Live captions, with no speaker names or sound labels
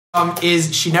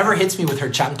is she never hits me with her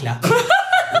chancla.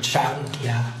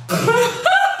 Chancla.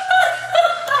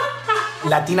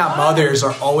 Latina mothers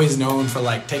are always known for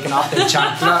like taking off their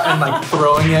chancla and like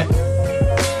throwing it.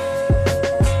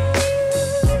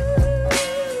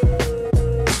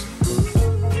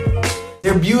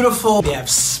 They're beautiful, they have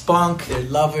spunk, they're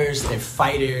lovers, they're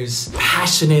fighters,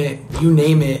 passionate, you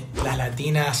name it. La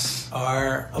Latinas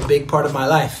are a big part of my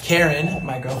life. Karen,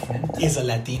 my girlfriend, is a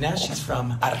Latina. She's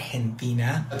from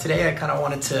Argentina. Today I kind of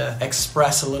wanted to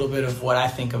express a little bit of what I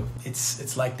think of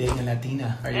it's like dating a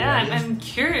Latina. Are you ready? I'm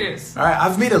curious. All right,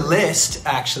 I've made a list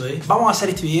actually. Vamos a hacer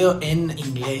este video en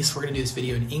inglés. We're gonna do this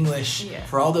video in English. Yeah.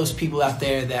 For all those people out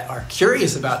there that are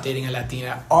curious about dating a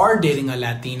Latina, are dating a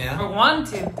Latina, Or want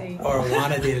to date. or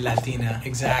want to date a Latina.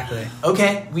 Exactly.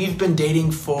 Okay, we've been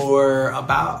dating for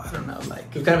about, I don't know,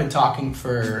 like, we've kind of been talking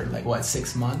for like, what,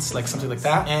 6 months? Like something like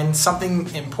that. And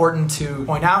something important to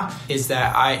point out is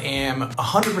that I am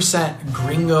 100%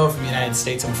 gringo from the United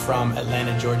States. I'm from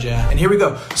Atlanta, Georgia. And here we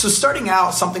go. So starting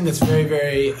out, something that's very,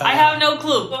 very... I have no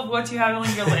clue of what you have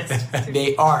on your list.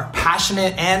 They are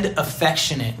passionate and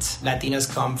affectionate. Latinas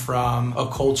come from a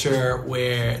culture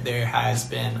where there has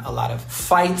been a lot of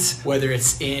fights, whether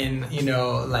it's in, you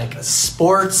know, like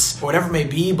sports or whatever it may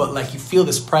be, but like you feel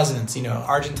this presence, you know,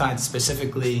 Argentines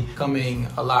specifically coming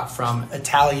a lot from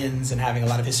Italians and having a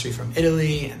lot of history from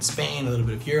Italy and Spain, a little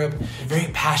bit of Europe. They're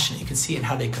very passionate. You can see it in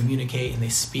how they communicate and they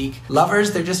speak.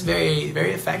 Lovers, they're just very,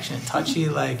 very affectionate, touchy,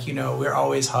 like, you know, we're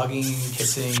always hugging,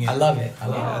 kissing. I love it. I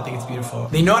love it. I think it's beautiful.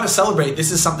 They know how to celebrate.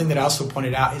 This is something that I also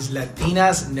pointed out is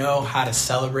Latinas know how to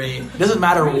celebrate. It doesn't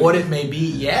matter what it may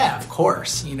be. Yeah, of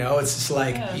course. You know, it's just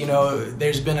like, you know,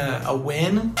 there's been a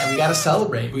win and we got to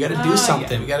celebrate. We got to do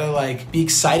something. We got to like be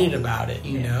excited about it,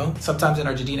 you know? Sometimes in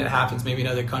Argentina it happens, maybe in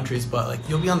other countries, but like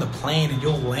you'll be on the plane and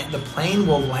you'll land, the plane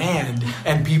will land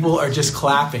and people are just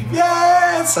clapping.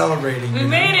 Yeah, celebrating. We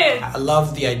made it. I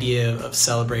love the idea of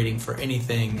celebrating for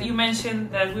anything. You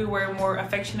mentioned that we were more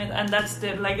affectionate, and that's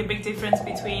the big difference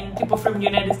between people from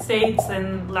United States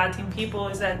and Latin people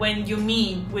is that when you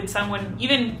meet with someone,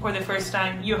 even for the first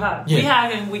time, you hug. Yeah. We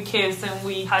hug and we kiss and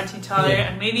we hug each other, Yeah.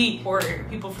 and maybe for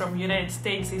people from United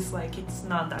States, it's like it's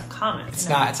not that common. It's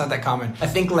not that common. I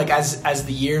think like as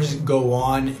the years go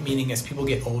on, meaning as people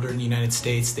get older in the United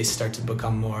States, they start to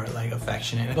become more like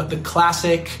affectionate. But the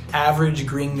classic average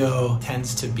gringo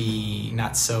tends to be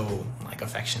not so like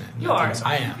affectionate. You are.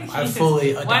 I am. I'm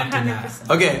fully adopting that.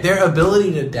 100%. Okay, their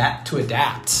ability to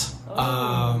adapt.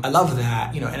 I love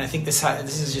that, you know, and I think this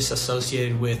is just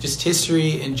associated with just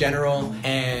history in general,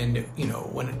 and you know,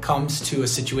 when it comes to a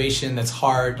situation that's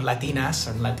hard, Latinas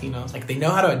or Latinos, like they know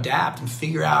how to adapt and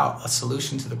figure out a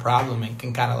solution to the problem and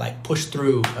can kind of like push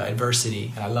through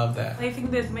adversity, and I love that. I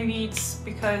think that maybe it's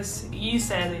because you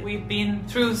said that we've been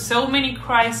through so many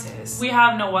crises. We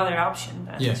have no other option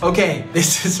then. Yeah. Okay,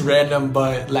 this is random,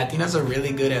 but Latinas are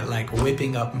really good at like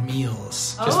whipping up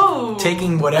meals. Just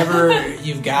taking whatever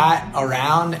you've got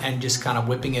around and just kind of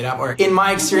whipping it up. Or in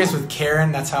my experience with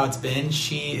Karen, that's how it's been.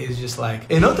 She is just like,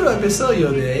 en otro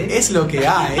episodio de Es lo que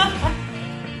hay.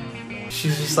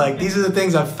 She's just like, these are the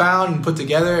things I've found and put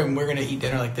together, and we're gonna eat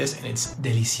dinner like this, and it's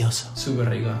delicioso. Super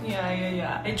rico.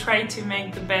 Yeah. I try to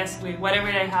make the best with whatever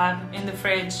I have in the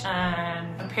fridge, and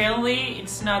apparently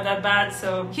it's not that bad,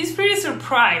 so he's pretty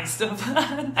surprised of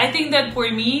that. I think that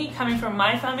for me, coming from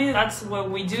my family, that's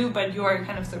what we do, but you are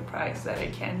kind of surprised that I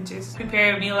can just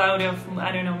prepare a meal out of,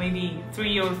 I don't know, maybe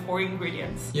 3 or 4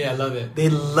 ingredients. Yeah, I love it. They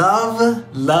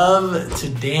love to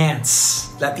dance.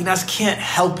 Latinas can't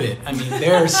help it. I mean,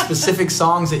 there are specific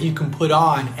songs that you can put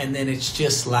on and then it's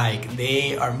just like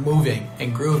they are moving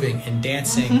and grooving and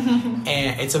dancing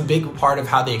and it's a big part of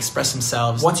how they express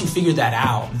themselves. Once you figure that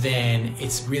out, then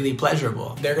it's really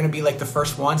pleasurable. They're gonna be like the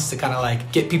first ones to kind of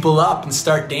like get people up and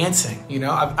start dancing. You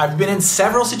know, I've been in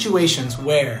several situations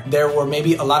where there were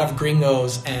maybe a lot of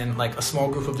gringos and like a small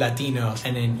group of Latinos,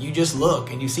 and then you just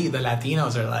look and you see the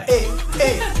Latinos are like,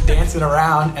 hey, dancing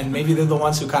around, and maybe they're the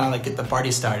ones who kind of like get the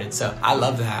party started. So I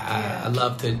love that. I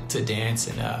love to dance,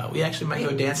 and we actually might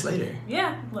go dance later.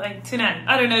 Yeah, like tonight.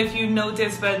 I don't know if you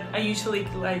noticed, but I usually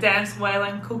like dance while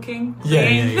I'm cooking. Yeah.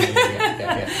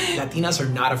 Latinas are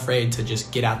not afraid to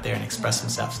just get out there and express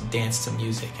themselves and dance to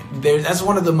music, and that's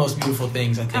one of the most beautiful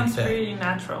things I think. Comes pretty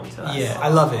natural to us. Yeah, I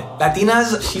love it.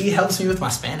 Latinas, she helps me with my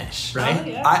Spanish, right? Oh,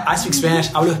 yeah. I speak Spanish,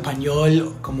 hablo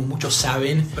español, como muchos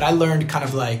saben, but I learned kind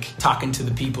of like talking to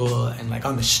the people and like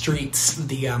on the streets,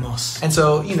 digamos. And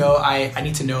so, you know, I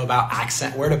need to know about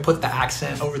accent, where to put the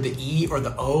accent over the E or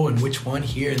the O and which one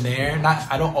here and there.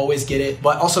 I don't always get it,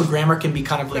 but also grammar can be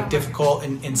kind of like difficult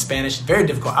in Spanish, very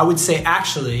difficult. I would say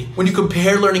actually, when you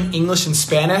compare learning English and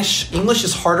Spanish, English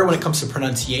is harder when it comes to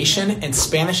pronunciation, and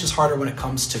Spanish is harder when it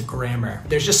comes to grammar.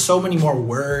 There's just so many more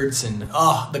words and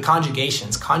the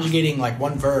conjugations, conjugating like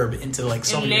one verb into like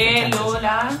so many different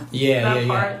tenses.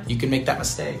 Yeah. You can make that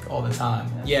mistake all the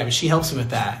time. Yeah, but she helps me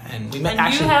with that, and we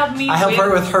actually I help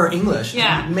her with her English.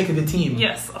 Yeah, we make a good team.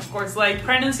 Yes, of course. Like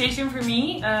pronunciation for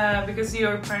me, because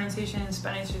your pronunciation in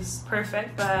Spanish is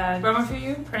perfect, but grammar for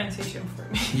you, pronunciation for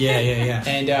me. Yeah.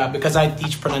 And because I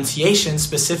teach pronunciation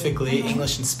specifically,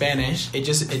 English and Spanish,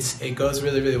 it goes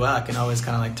really, really well. I can always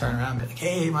kind of like turn around and be like,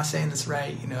 hey, am I saying this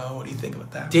right? You know, what do you think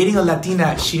about that? Dating a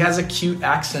Latina, she has a cute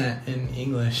accent in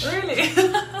English. Really?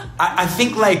 I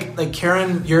think like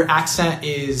Karen, your accent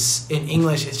is in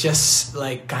English, it's just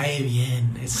like cae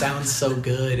bien. It sounds so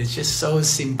good. It's just so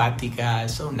simpática,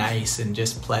 so nice and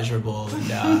just pleasurable.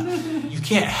 And you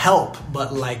can't help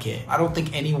but like it. I don't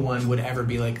think anyone would ever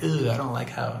be like, ooh, I don't like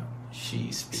how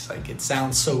she speaks. Like, it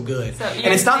sounds so good.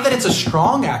 And it's not that it's a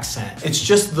strong accent. It's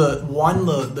just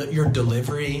your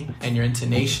delivery and your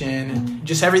intonation.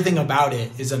 Just everything about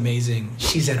it is amazing.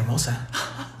 She's hermosa.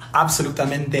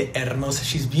 Absolutamente hermosa.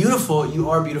 She's beautiful. You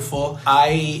are beautiful.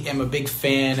 I am a big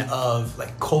fan of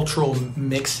like cultural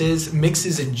mixes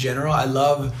in general. I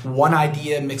love one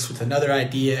idea mixed with another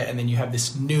idea, and then you have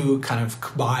this new kind of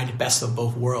combined best of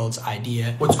both worlds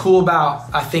idea. What's cool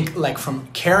about, I think, like from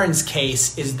Karen's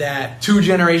case, is that 2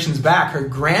 generations back, her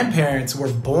grandparents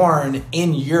were born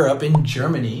in Europe, in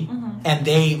Germany. And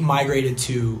they migrated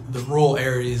to the rural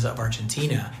areas of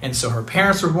Argentina. And so her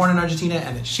parents were born in Argentina,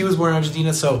 and then she was born in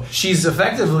Argentina. So she's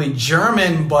effectively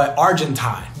German, but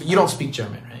Argentine. But you don't speak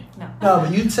German, right? No,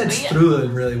 but you said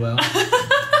strudel really well.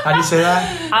 How do you say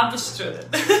that? Abstrudel.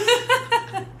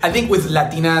 I think with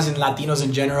Latinas and Latinos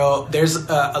in general, there's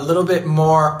a little bit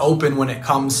more open when it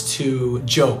comes to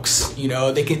jokes. You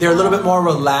know, they're a little bit more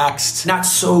relaxed, not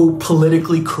so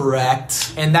politically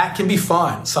correct, and that can be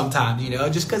fun sometimes. You know,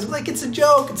 just because like it's a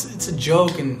joke, it's a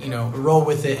joke, and you know, roll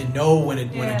with it and know when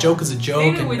a joke is a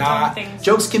joke and not.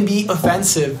 Jokes can be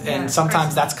offensive, and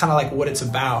sometimes that's kind of like what it's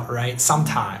about, right?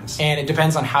 Sometimes, and it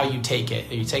depends on how you take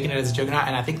it. Are you taking it as a joke or not?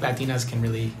 And I think Latinas can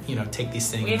really, you know, take these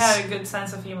things. We have a good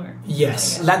sense of humor.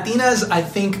 Yes. Latinas, I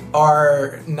think,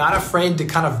 are not afraid to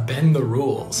kind of bend the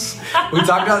rules. We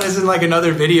talked about this in like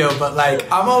another video, but like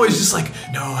I'm always just like,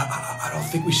 no, I don't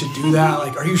think we should do that.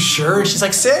 Like, are you sure? She's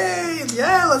like, say,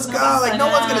 yeah, let's go. Like, no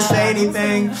one's gonna say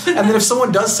anything. And then if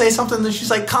someone does say something, then she's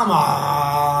like, come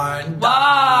on.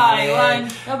 Why?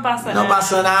 No pasa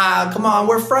nada. Come on,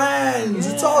 we're friends.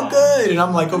 Yeah. It's all good. And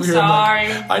I'm like over here. Sorry.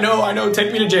 I'm like, I know.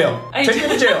 Take me to jail. Take me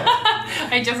to jail.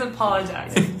 I just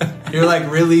apologize. You're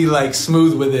like really like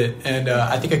smooth with it, and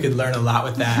I think I could learn a lot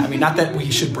with that. I mean, not that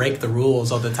we should break the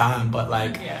rules all the time, but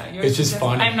like it's just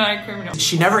funny. I'm not a criminal.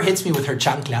 She never hits me with her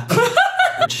chancla.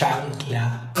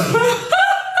 Chancla.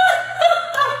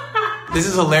 This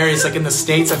is hilarious. Like in the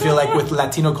States, I feel like with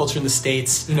Latino culture in the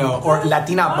States, you know, or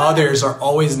Latina mothers are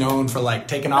always known for like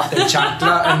taking off their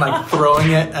chancla and like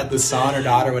throwing it at the son or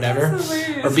daughter or whatever,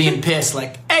 or being pissed.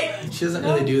 Like, hey, she doesn't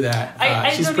really do that.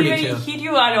 She's don't pretty even chill. hit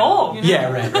you at all. You know?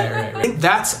 Yeah, right.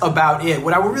 That's about it.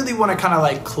 What I really want to kind of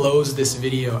like close this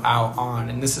video out on,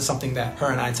 and this is something that her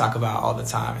and I talk about all the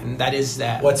time, and that is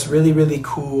that what's really, really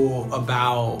cool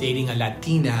about dating a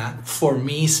Latina, for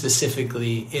me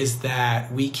specifically, is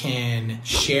that we can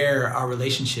share our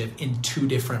relationship in 2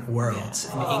 different worlds,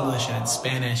 in English and in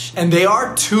Spanish. And they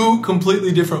are 2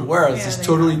 completely different worlds. It's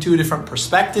totally 2 different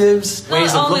perspectives,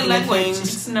 ways of looking at things.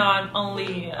 It's not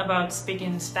only about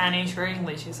speaking Spanish or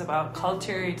English. It's about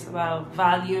culture. It's about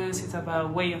values. It's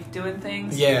about way of doing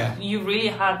things. Yeah. You really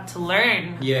have to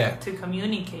learn to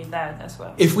communicate that as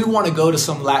well. If we want to go to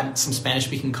some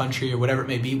Spanish-speaking country or whatever it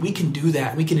may be, we can do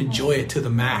that. We can enjoy it to the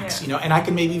max, you know. And I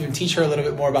can maybe even teach her a little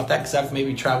bit more about that, because I've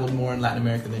maybe traveled more in Latin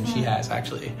America than she has,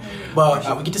 actually.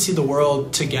 But we get to see the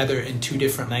world together in 2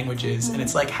 different languages, and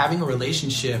it's like having a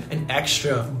relationship, an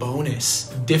extra bonus,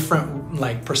 different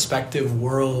like perspective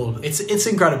world. It's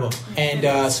incredible.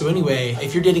 And so anyway,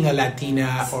 if you're dating a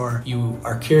Latina, or you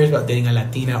are curious about dating a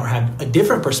Latina, or have a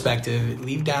different perspective,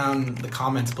 leave down the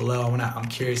comments below. I'm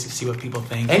curious to see what people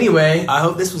think. Anyway, I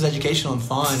hope this was educational and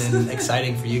fun and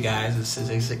exciting for you guys. This is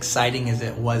as exciting as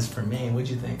it was for me. What'd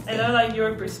you think? I don't like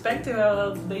your perspective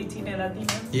about dating a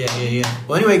Latina. Yeah.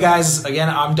 Well, anyway, guys, again,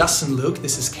 I'm Dustin Luke.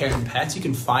 This is Karen Pets. You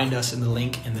can find us in the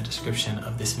link in the description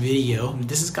of this video.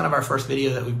 This is kind of our first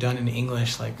video that we've done in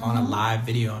English, like on a live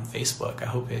video on Facebook. I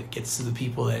hope it gets to the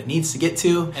people that it needs to get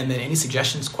to. And then any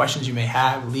suggestions, questions you may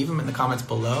have, leave them in the comments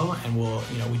below, and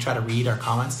we try to read our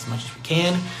comments as much as we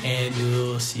can. And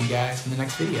we'll see you guys in the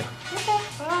next video. Okay,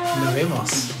 bye. Nos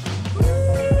vemos.